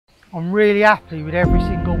I'm really happy with every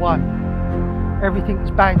single one. Everything's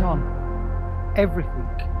bang on. Everything.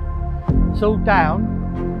 It's all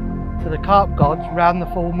down to the carp gods round the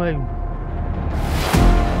full moon.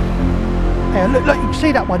 Hey, look, you can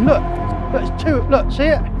see that one, look. Look, it's two, look, see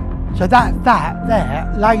it? So that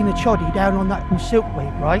there, laying a choddy down on that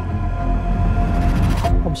silkweed, right?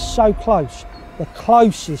 I'm so close. The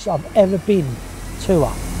closest I've ever been to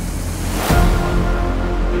her.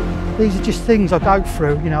 These are just things I go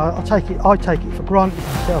through, you know, I take it for granted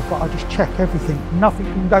myself, but I just check everything. Nothing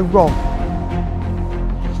can go wrong.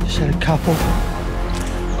 Just had a couple.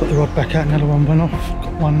 Got the rod back out, another one went off.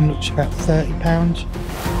 Got one looks about £30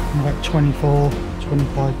 and about 24,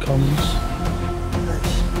 25 commons.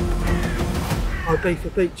 Ibiza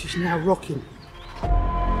Beach is now rocking.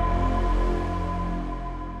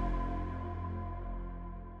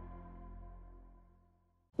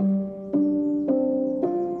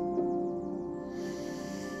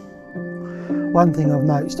 One thing I've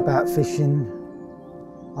noticed about fishing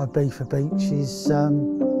Ibiza Beach is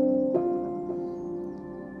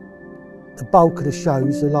the bulk of the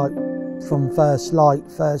shows are like from first light,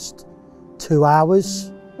 first 2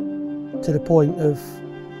 hours to the point of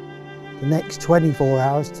the next 24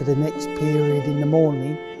 hours to the next period in the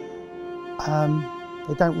morning.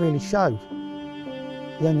 They don't really show.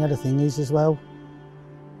 The only other thing is as well,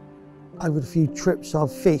 over the few trips I've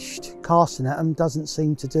fished, casting at them doesn't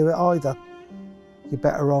seem to do it either. You're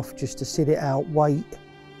better off just to sit it out, wait,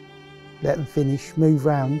 let them finish, move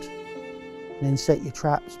round, and then set your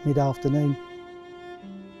traps mid-afternoon.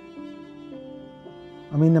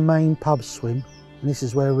 I'm in the main pub swim, and this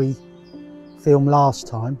is where we filmed last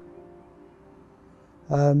time.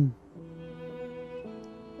 Why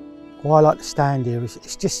I like to stand here is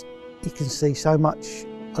it's just, you can see so much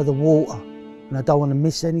of the water, and I don't want to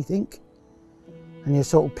miss anything. And you're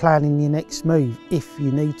sort of planning your next move, if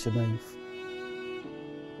you need to move.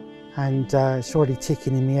 And it's already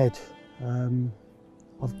ticking in my head.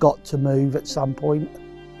 I've got to move at some point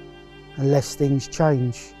unless things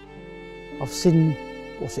change. I've seen,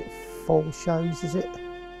 what's it, 4 shows, is it?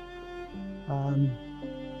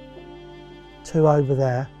 2 over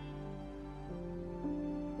there.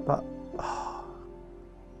 But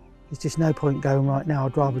there's just no point going right now.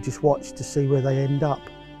 I'd rather just watch to see where they end up.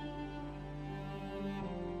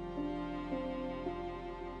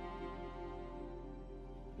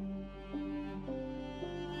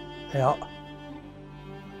 Yeah.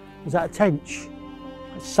 Was that a tench?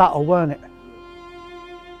 It's subtle, weren't it?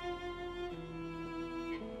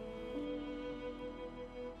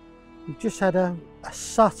 We've just had a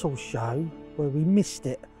subtle show where we missed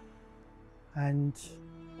it, and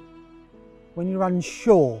when you're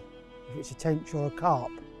unsure if it's a tench or a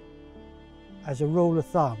carp, as a rule of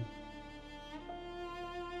thumb,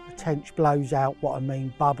 a tench blows out, what I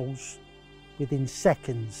mean, bubbles within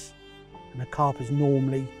seconds, and a carp is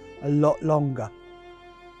normally a lot longer.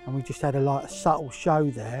 And we just had a subtle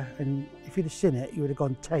show there, and if you'd have seen it you would have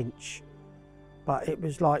gone tench, but it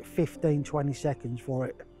was like 15-20 seconds for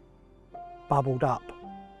it bubbled up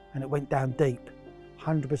and it went down deep.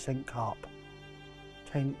 100% carp.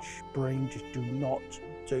 Tench, bream, just do not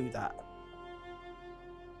do that.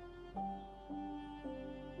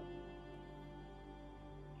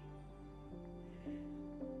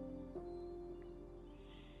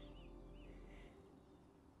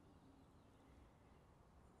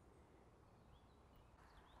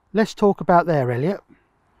 Let's talk about there, Elliot.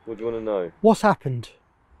 What do you want to know? What's happened?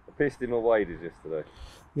 I pissed in my waders yesterday.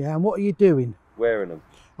 Yeah, and what are you doing? Wearing them.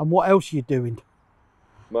 And what else are you doing?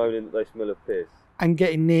 Moaning that they smell of piss. And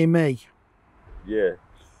getting near me. Yeah.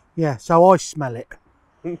 Yeah, so I smell it.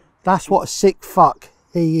 That's what a sick fuck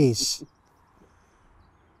he is.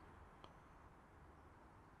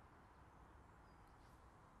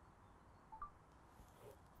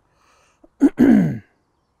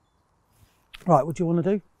 Right, what do you want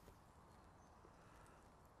to do?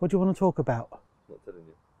 What do you want to talk about? Not telling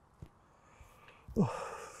you. Oh,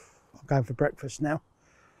 I'm going for breakfast now.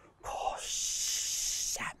 Oh,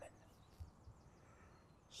 salmon.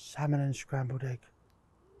 Salmon and scrambled egg.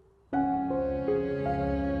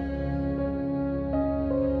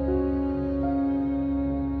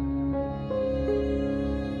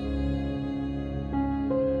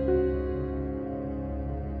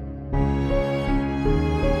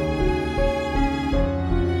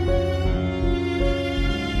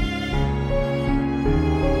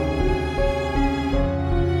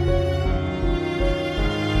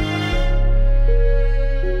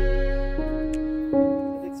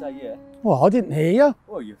 Well, I didn't hear you.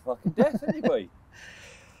 Well, you're fucking deaf anyway.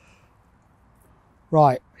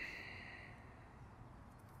 Right.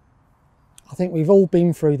 I think we've all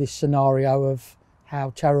been through this scenario of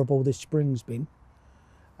how terrible this spring's been.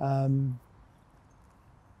 I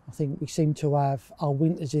think we seem to have our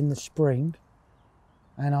winters in the spring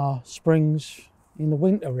and our springs in the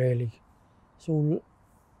winter, really. It's all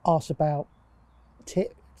asked about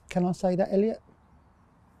tip. Can I say that, Elliot?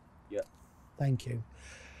 Yeah. Thank you.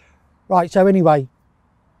 Right, so anyway,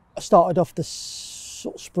 I started off the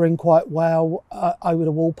sort of spring quite well over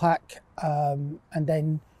the wall pack, and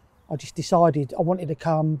then I just decided I wanted to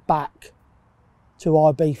come back to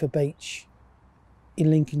Ibiza Beach in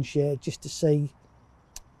Lincolnshire just to see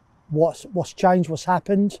what's changed, what's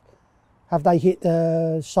happened. Have they hit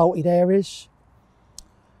the salted areas?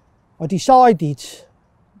 I decided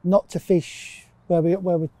not to fish where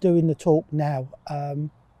we're doing the talk now,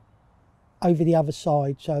 over the other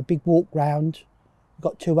side. So a big walk round. We've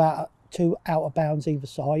got two outer bounds either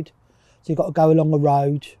side. So you've got to go along a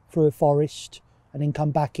road through a forest and then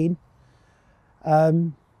come back in.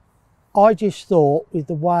 I just thought with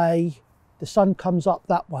the way the sun comes up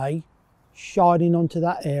that way, shining onto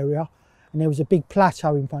that area, and there was a big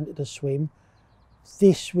plateau in front of the swim,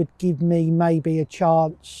 this would give me maybe a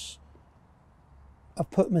chance of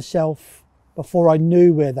putting myself, before I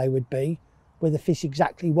knew where they would be, where the fish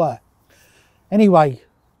exactly were. Anyway,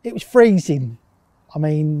 it was freezing. I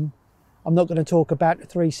mean, I'm not going to talk about the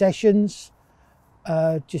 3 sessions,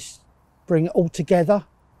 just bring it all together.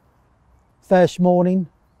 First morning,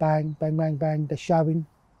 bang, bang, bang, bang, they're showing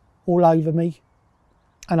all over me.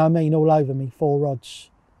 And I mean all over me, 4 rods.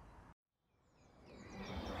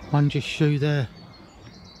 One just shoe there.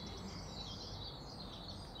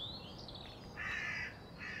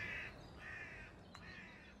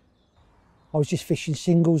 I was just fishing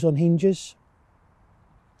singles on hinges.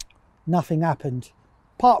 Nothing happened,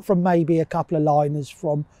 apart from maybe a couple of liners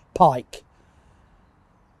from pike.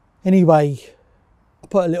 Anyway, I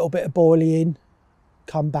put a little bit of boilie in,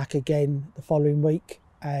 come back again the following week,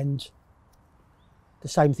 and the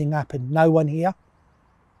same thing happened. No one here,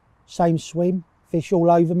 same swim, fish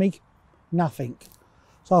all over me, nothing.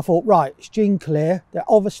 So I thought, right, it's gin clear, they're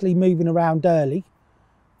obviously moving around early.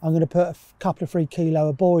 I'm going to put a couple of 3 kilo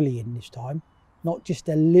of boilie in this time, not just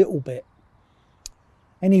a little bit.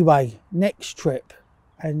 Anyway, next trip,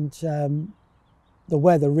 and the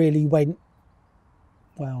weather really went,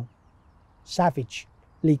 well,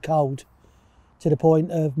 savagely cold, to the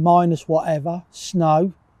point of minus whatever,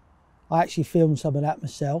 snow. I actually filmed some of that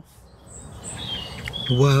myself.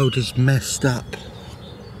 The world is messed up.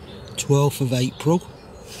 12th of April.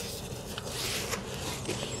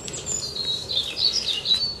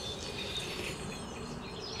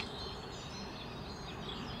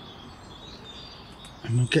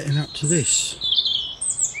 And we're getting up to this.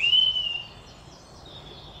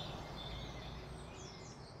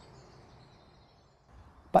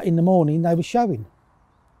 But in the morning they were showing.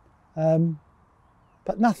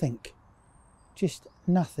 But nothing. Just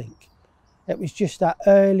nothing. It was just that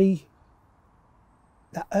early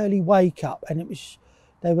wake up, and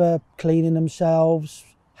they were cleaning themselves,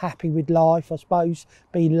 happy with life, I suppose,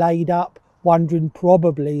 being laid up, wondering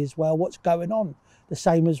probably as well what's going on. The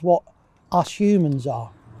same as what us humans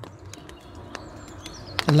are.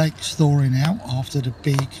 The lake's thawing out after the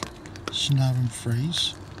big snow and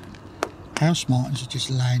freeze. House martins have just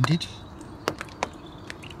landed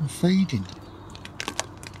and feeding.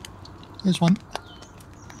 There's one.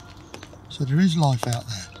 So there is life out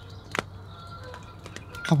there.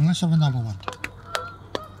 Come on, let's have another one.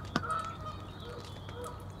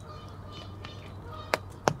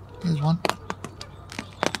 There's one. I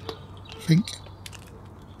think.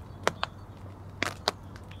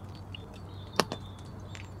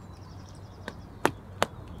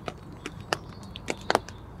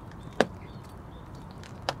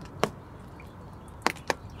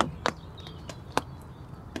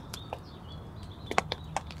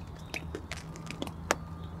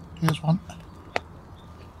 Here's one. I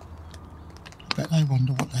bet they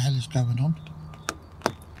wonder what the hell is going on.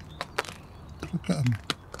 Look at them.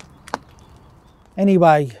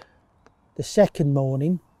 Anyway, the second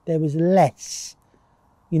morning there was less.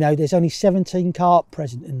 You know, there's only 17 carp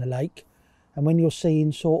present in the lake, and when you're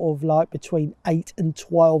seeing sort of like between 8 and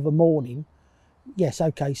 12 a morning, yes,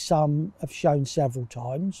 okay, some have shown several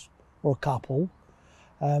times, or a couple,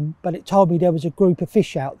 but it told me there was a group of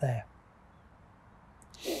fish out there.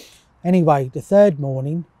 Anyway, the third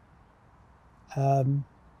morning,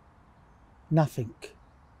 nothing.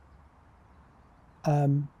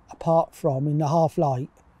 Apart from in the half light,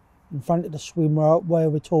 in front of the swim where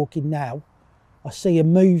we're talking now, I see a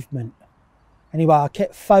movement. Anyway, I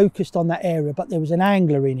kept focused on that area, but there was an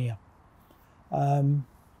angler in here. And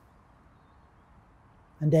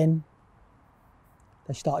then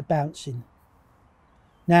they started bouncing.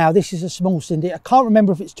 Now, this is a small syndicate. I can't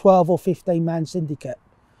remember if it's 12 or 15 man syndicate.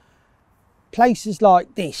 Places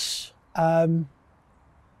like this, I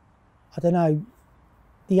don't know,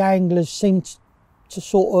 the anglers seem to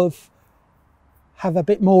sort of have a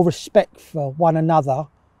bit more respect for one another,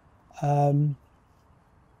 unlike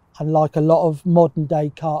a lot of modern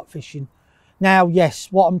day carp fishing. Now, yes,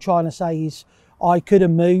 what I'm trying to say is I could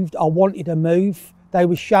have moved. I wanted to move. They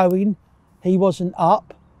were showing. He wasn't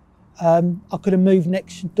up. I could have moved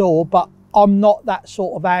next door, but I'm not that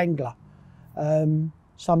sort of angler.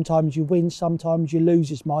 Sometimes you win, sometimes you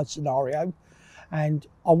lose is my scenario. And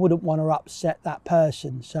I wouldn't want to upset that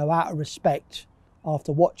person. So out of respect,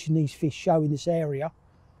 after watching these fish show in this area,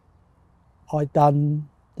 I'd done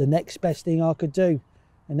the next best thing I could do.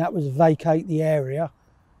 And that was vacate the area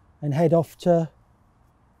and head off to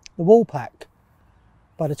the wall pack.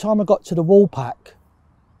 By the time I got to the wall pack,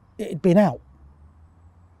 it had been out.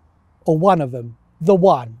 Or one of them, the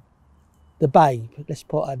babe, let's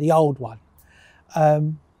put her, the old one. That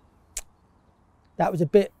was a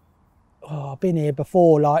bit, I've been here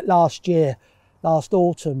before, like last year, last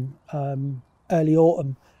autumn, early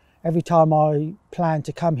autumn. Every time I planned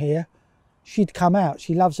to come here, she'd come out.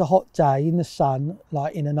 She loves a hot day in the sun,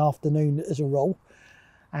 like in an afternoon as a rule.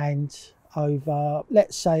 And over,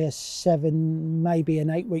 let's say a 7, maybe an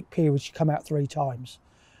 8 week period, she'd come out 3 times.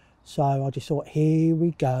 So I just thought, here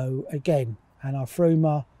we go again. And I threw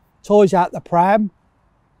my toys out the pram,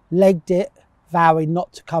 legged it, vowing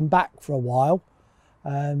not to come back for a while.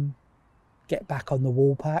 Get back on the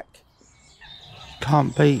wall pack.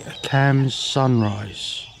 Can't beat a Cam's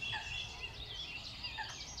sunrise.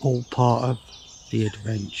 All part of the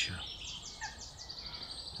adventure.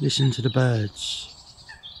 Listen to the birds.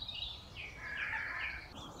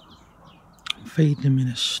 I'm feeding them in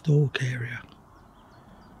a stalk area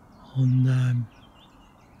on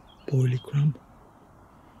boilie crumb.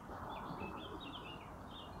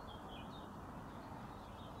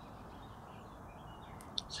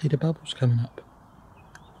 See the bubbles coming up?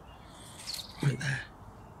 Right there.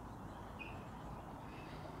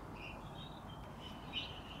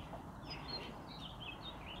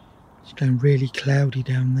 It's going really cloudy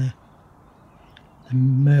down there. They're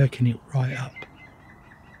murking it right up.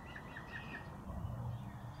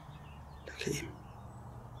 Look at him.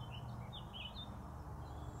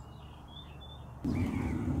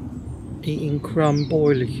 Eating crumb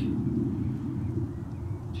boilie.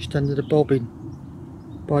 Just under the bobbin.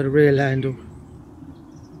 By the reel handle.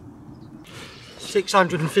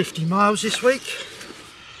 650 miles this week.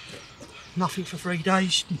 Nothing for 3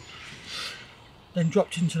 days. Then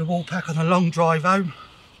dropped into the wall pack on a long drive home.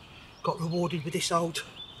 Got rewarded with this old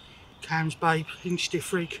Cam's Babe inch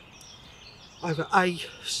stiff rig over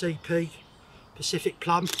ACP Pacific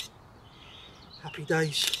Plum. Happy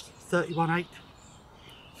days. 31.8.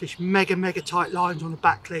 Fish mega tight lines on the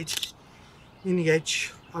back lid in the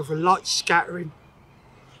edge over a light scattering.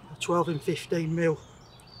 12 and 15 mil.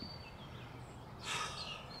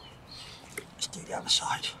 Let's do the other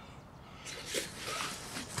side.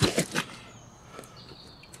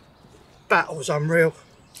 Battle's unreal.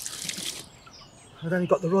 I'd only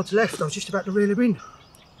got the rods left, I was just about to reel them in.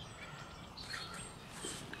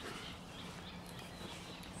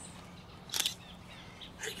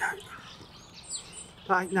 There you go.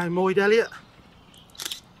 That ain't no Moid Elliot.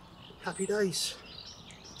 Happy days.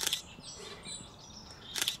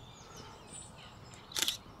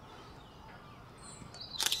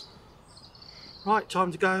 Right,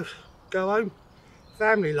 time to go home.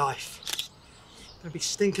 Family life. Gonna be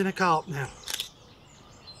stinking a carp now.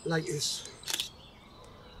 Laters.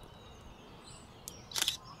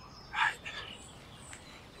 Right.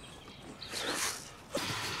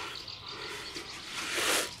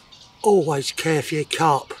 Always care for your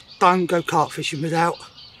carp. Don't go carp fishing without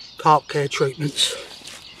carp care treatments.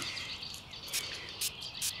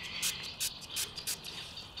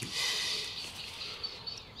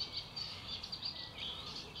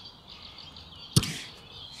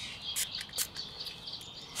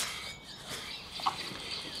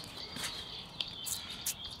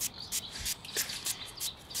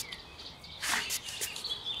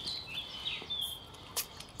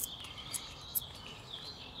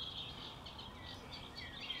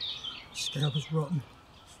 Scale was rotten.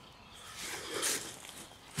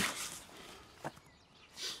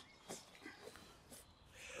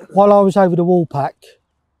 While I was over the wall pack,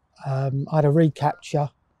 I had a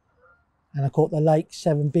recapture and I caught the lake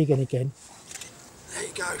 7 big one again. There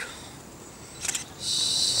you go.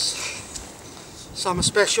 Summer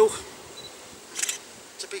special.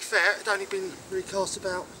 To be fair, it had only been recast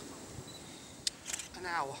about an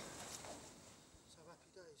hour.